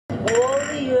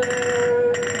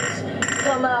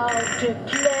to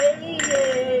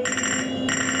play.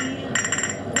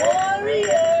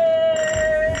 Warriors,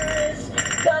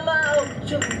 come out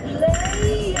to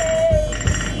play.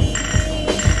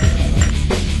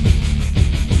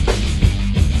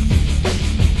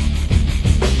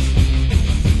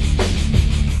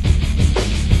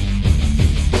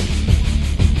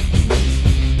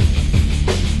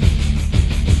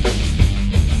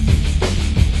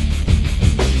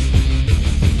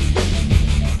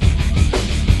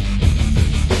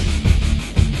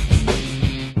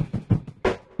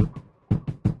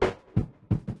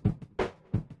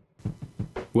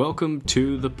 Welcome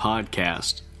to the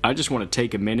podcast. I just want to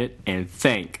take a minute and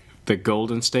thank the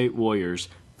Golden State Warriors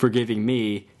for giving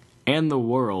me and the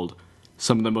world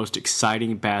some of the most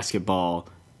exciting basketball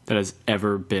that has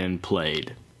ever been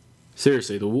played.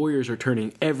 Seriously, the Warriors are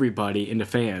turning everybody into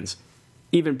fans.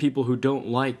 Even people who don't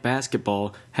like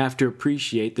basketball have to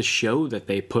appreciate the show that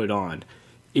they put on.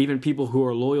 Even people who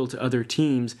are loyal to other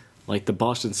teams, like the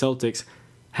Boston Celtics,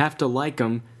 have to like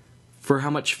them for how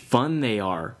much fun they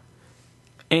are.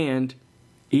 And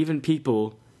even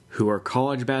people who are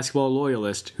college basketball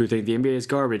loyalists who think the NBA is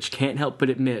garbage can't help but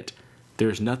admit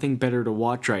there's nothing better to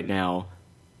watch right now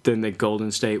than the Golden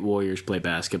State Warriors play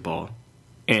basketball.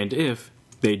 And if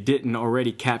they didn't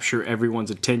already capture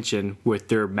everyone's attention with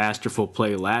their masterful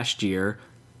play last year,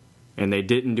 and they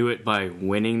didn't do it by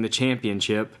winning the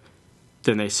championship,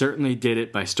 then they certainly did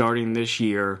it by starting this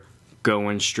year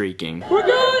going streaking. We're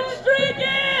going streaking!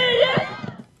 Yes!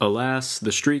 Alas,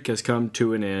 the streak has come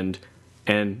to an end,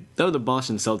 and though the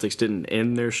Boston Celtics didn't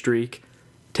end their streak,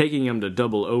 taking them to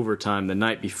double overtime the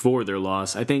night before their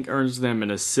loss, I think earns them an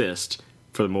assist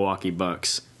for the Milwaukee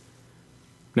Bucks.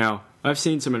 Now, I've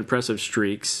seen some impressive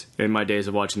streaks in my days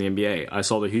of watching the NBA. I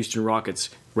saw the Houston Rockets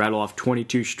rattle off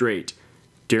 22 straight,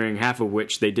 during half of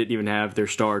which they didn't even have their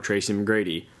star Tracy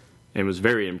McGrady, and was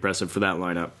very impressive for that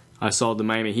lineup. I saw the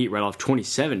Miami Heat rattle off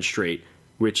 27 straight,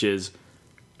 which is,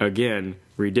 again,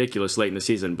 ridiculous late in the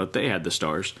season, but they had the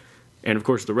stars. And of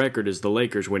course the record is the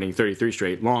Lakers winning 33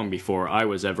 straight long before I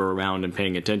was ever around and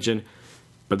paying attention.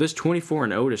 But this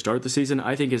 24-0 to start the season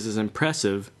I think is as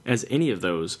impressive as any of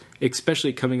those,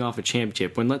 especially coming off a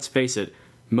championship when, let's face it,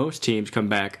 most teams come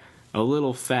back a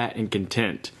little fat and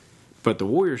content. But the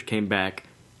Warriors came back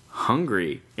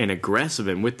hungry and aggressive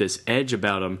and with this edge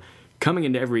about them, coming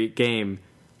into every game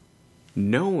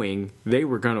knowing they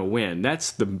were going to win.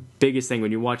 That's the biggest thing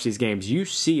when you watch these games. You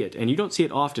see it, and you don't see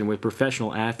it often with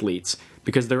professional athletes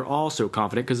because they're all so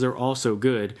confident, because they're all so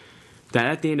good, that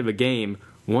at the end of a game,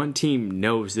 one team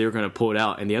knows they're going to pull it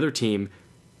out, and the other team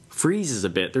freezes a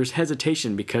bit. There's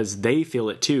hesitation because they feel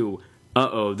it too.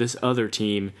 This other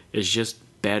team is just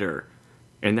better.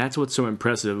 And that's what's so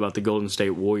impressive about the Golden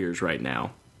State Warriors right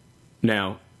now.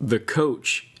 Now, the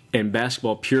coach and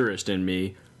basketball purist in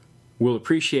me will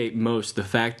appreciate most the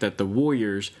fact that the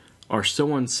Warriors are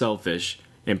so unselfish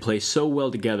and play so well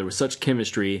together with such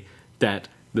chemistry that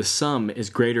the sum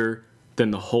is greater than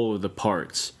the whole of the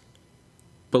parts.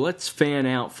 But let's fan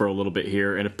out for a little bit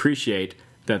here and appreciate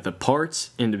that the parts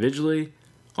individually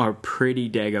are pretty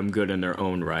daggum good in their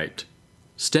own right.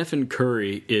 Stephen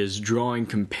Curry is drawing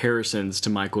comparisons to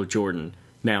Michael Jordan.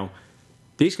 Now,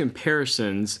 these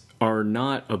comparisons are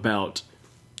not about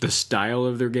the style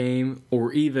of their game,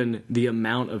 or even the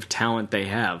amount of talent they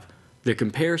have. The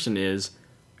comparison is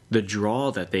the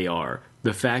draw that they are,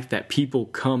 the fact that people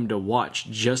come to watch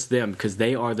just them because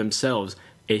they are themselves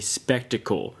a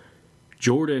spectacle.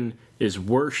 Jordan is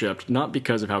worshipped not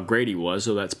because of how great he was,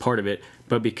 so that's part of it,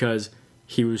 but because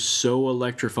he was so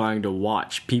electrifying to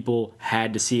watch. People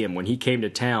had to see him. When he came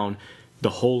to town, the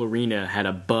whole arena had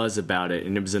a buzz about it,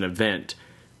 and it was an event.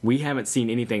 We haven't seen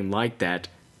anything like that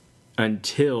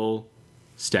until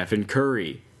Stephen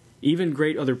Curry. Even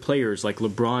great other players like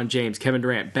LeBron James, Kevin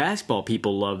Durant, basketball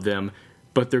people love them,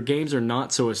 but their games are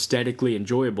not so aesthetically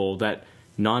enjoyable that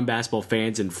non-basketball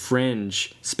fans and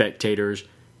fringe spectators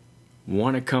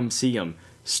want to come see them.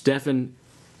 Stephen,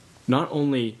 not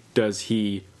only does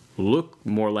he look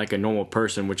more like a normal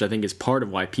person, which I think is part of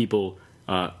why people,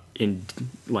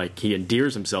 he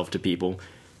endears himself to people,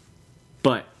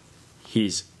 but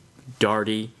he's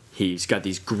darty. He's got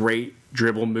these great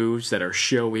dribble moves that are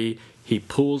showy. He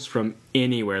pulls from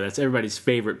anywhere. That's everybody's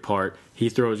favorite part. He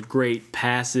throws great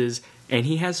passes, and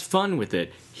he has fun with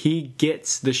it. He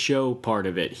gets the show part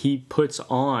of it. He puts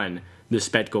on the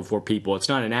spectacle for people. It's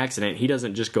not an accident. He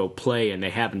doesn't just go play and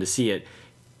they happen to see it.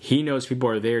 He knows people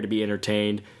are there to be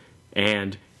entertained,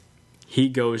 and he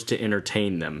goes to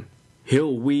entertain them.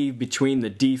 He'll weave between the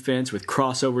defense with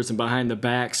crossovers and behind the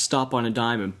back, stop on a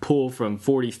dime and pull from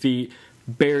 40 feet,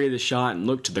 bury the shot and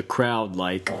look to the crowd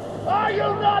like, Are you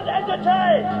not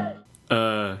entertained?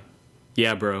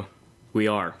 Yeah, bro. We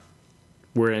are.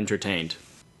 We're entertained.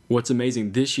 What's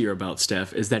amazing this year about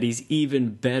Steph is that he's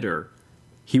even better.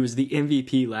 He was the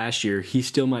MVP last year. He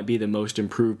still might be the most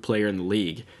improved player in the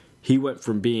league. He went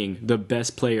from being the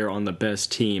best player on the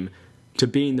best team to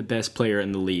being the best player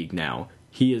in the league now.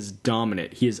 He is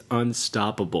dominant. He is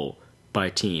unstoppable by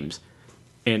teams.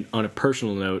 And on a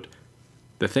personal note,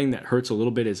 the thing that hurts a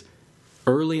little bit is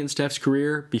early in Steph's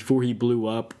career, before he blew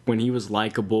up, when he was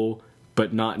likable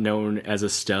but not known as a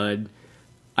stud,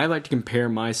 I like to compare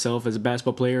myself as a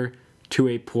basketball player to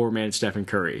a poor man Stephen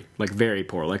Curry. Like very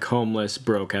poor, like homeless,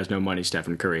 broke, has no money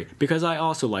Stephen Curry. Because I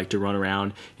also like to run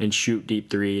around and shoot deep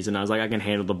threes, and I was like, I can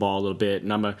handle the ball a little bit,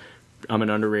 and I'm an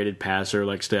underrated passer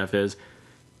like Steph is.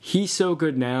 He's so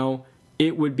good now,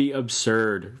 it would be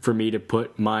absurd for me to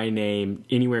put my name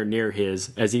anywhere near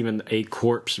his as even a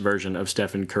corpse version of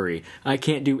Stephen Curry. I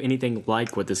can't do anything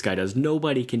like what this guy does.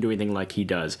 Nobody can do anything like he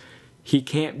does. He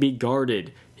can't be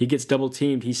guarded. He gets double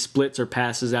teamed. He splits or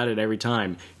passes at it every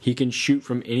time. He can shoot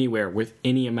from anywhere with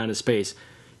any amount of space.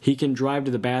 He can drive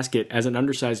to the basket as an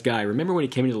undersized guy. Remember when he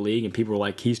came into the league and people were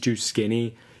like, he's too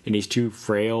skinny and he's too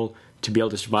frail to be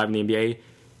able to survive in the NBA?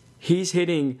 He's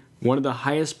hitting one of the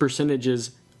highest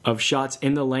percentages of shots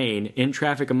in the lane, in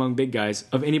traffic among big guys,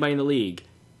 of anybody in the league.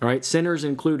 All right, centers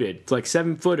included. It's like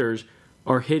 7-footers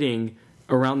are hitting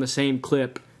around the same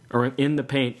clip or in the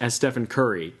paint as Stephen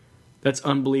Curry. That's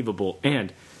unbelievable.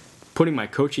 And putting my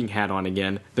coaching hat on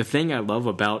again, the thing I love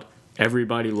about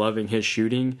everybody loving his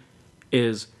shooting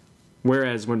is,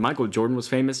 whereas when Michael Jordan was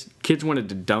famous, kids wanted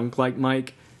to dunk like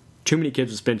Mike, too many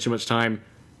kids would spend too much time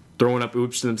throwing up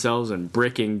oops to themselves and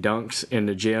bricking dunks in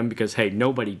the gym because, hey,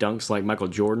 nobody dunks like Michael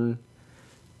Jordan.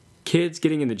 Kids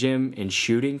getting in the gym and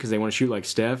shooting because they want to shoot like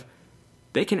Steph,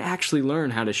 they can actually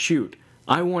learn how to shoot.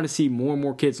 I want to see more and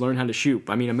more kids learn how to shoot.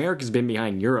 I mean, America's been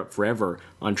behind Europe forever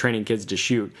on training kids to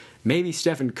shoot. Maybe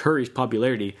Stephen Curry's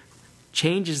popularity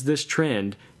changes this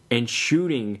trend and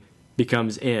shooting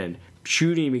becomes in.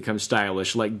 Shooting becomes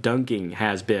stylish like dunking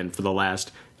has been for the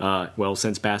last,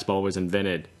 since basketball was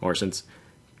invented, or since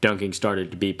dunking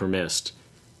started to be permissed.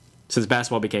 Since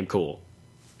basketball became cool,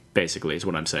 basically, is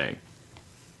what I'm saying.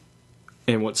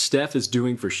 And what Steph is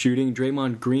doing for shooting,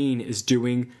 Draymond Green is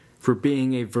doing for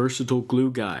being a versatile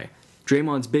glue guy.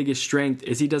 Draymond's biggest strength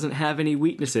is he doesn't have any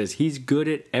weaknesses. He's good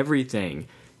at everything.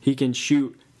 He can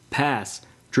shoot, pass,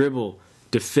 dribble,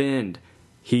 defend.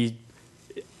 He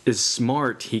is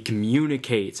smart. He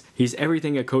communicates. He's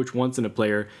everything a coach wants in a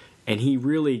player, and he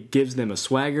really gives them a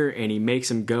swagger, and he makes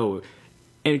them go.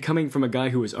 And coming from a guy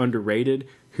who was underrated,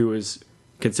 who was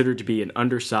considered to be an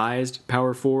undersized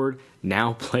power forward,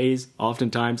 now plays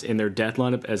oftentimes in their death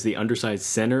lineup as the undersized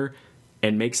center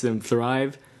and makes them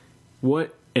thrive.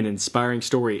 What an inspiring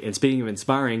story. And speaking of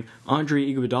inspiring, Andre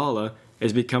Iguodala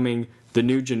is becoming the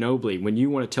new Ginobili. When you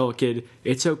want to tell a kid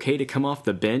it's okay to come off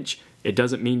the bench, it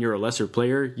doesn't mean you're a lesser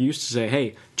player. You used to say,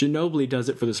 hey, Ginobili does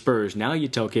it for the Spurs. Now you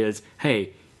tell kids,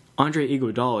 hey, Andre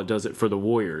Iguodala does it for the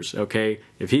Warriors, okay?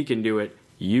 If he can do it,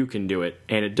 you can do it.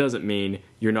 And it doesn't mean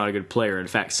you're not a good player. In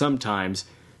fact, sometimes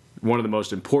one of the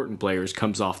most important players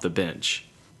comes off the bench.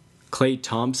 Klay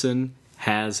Thompson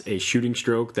has a shooting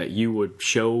stroke that you would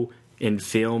show in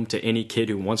film to any kid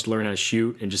who wants to learn how to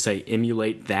shoot and just say,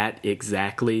 emulate that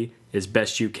exactly as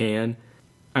best you can.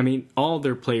 I mean, all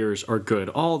their players are good.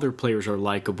 All their players are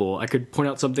likable. I could point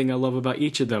out something I love about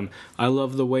each of them. I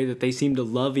love the way that they seem to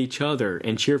love each other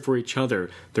and cheer for each other.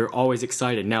 They're always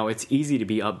excited. Now, it's easy to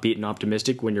be upbeat and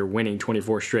optimistic when you're winning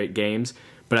 24 straight games,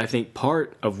 but I think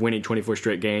part of winning 24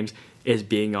 straight games is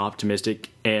being optimistic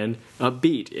and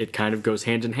upbeat. It kind of goes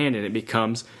hand in hand, and it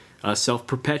becomes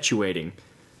self-perpetuating.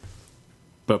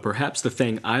 But perhaps the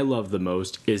thing I love the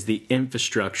most is the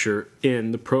infrastructure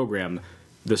in the program,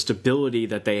 the stability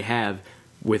that they have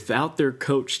without their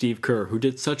coach, Steve Kerr, who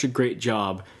did such a great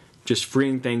job just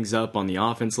freeing things up on the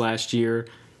offense last year,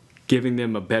 giving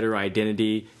them a better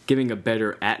identity, giving a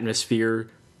better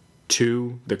atmosphere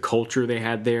to the culture they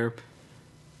had there.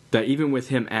 That even with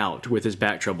him out with his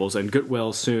back troubles, and get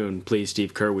well soon, please,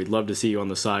 Steve Kerr, we'd love to see you on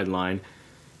the sideline.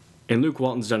 And Luke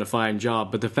Walton's done a fine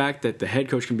job, but the fact that the head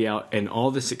coach can be out and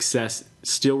all the success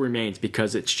still remains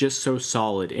because it's just so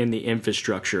solid in the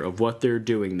infrastructure of what they're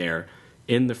doing there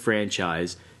in the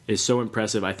franchise is so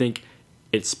impressive. I think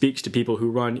it speaks to people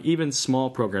who run even small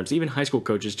programs, even high school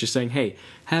coaches, just saying, hey,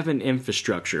 have an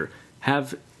infrastructure.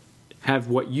 Have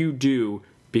what you do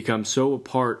become so a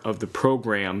part of the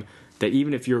program that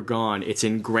even if you're gone, it's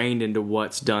ingrained into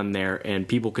what's done there and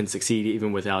people can succeed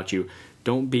even without you.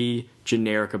 Don't be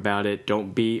generic about it.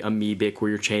 Don't be amoebic where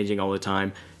you're changing all the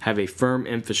time. Have a firm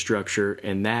infrastructure,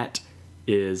 and that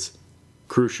is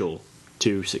crucial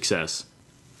to success.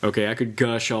 Okay, I could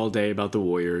gush all day about the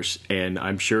Warriors, and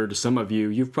I'm sure to some of you,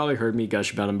 you've probably heard me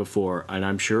gush about them before, and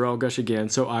I'm sure I'll gush again,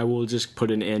 so I will just put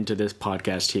an end to this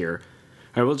podcast here.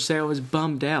 I will just say I was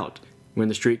bummed out when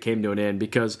the streak came to an end,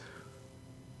 because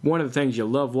one of the things you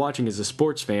love watching as a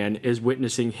sports fan is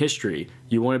witnessing history.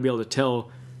 You want to be able to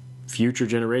tell future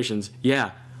generations,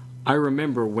 yeah, I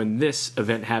remember when this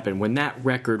event happened, when that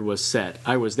record was set.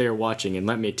 I was there watching, and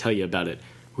let me tell you about it.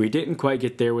 We didn't quite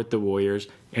get there with the Warriors,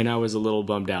 and I was a little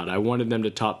bummed out. I wanted them to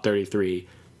top 33,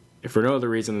 for no other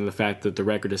reason than the fact that the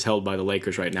record is held by the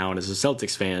Lakers right now, and as a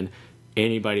Celtics fan,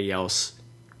 anybody else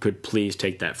could please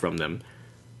take that from them.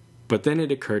 But then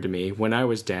it occurred to me, when I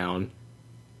was down,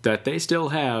 that they still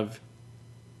have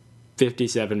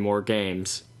 57 more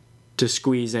games to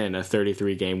squeeze in a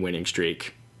 33-game winning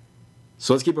streak.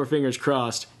 So let's keep our fingers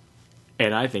crossed,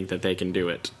 and I think that they can do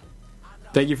it.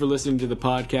 Thank you for listening to the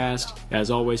podcast.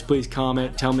 As always, please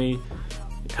comment. Tell me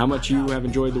how much you have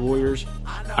enjoyed the Warriors.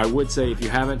 I would say if you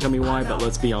haven't, tell me why, but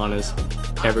let's be honest,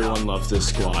 everyone loves this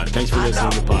squad. Thanks for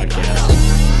listening to the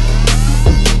podcast.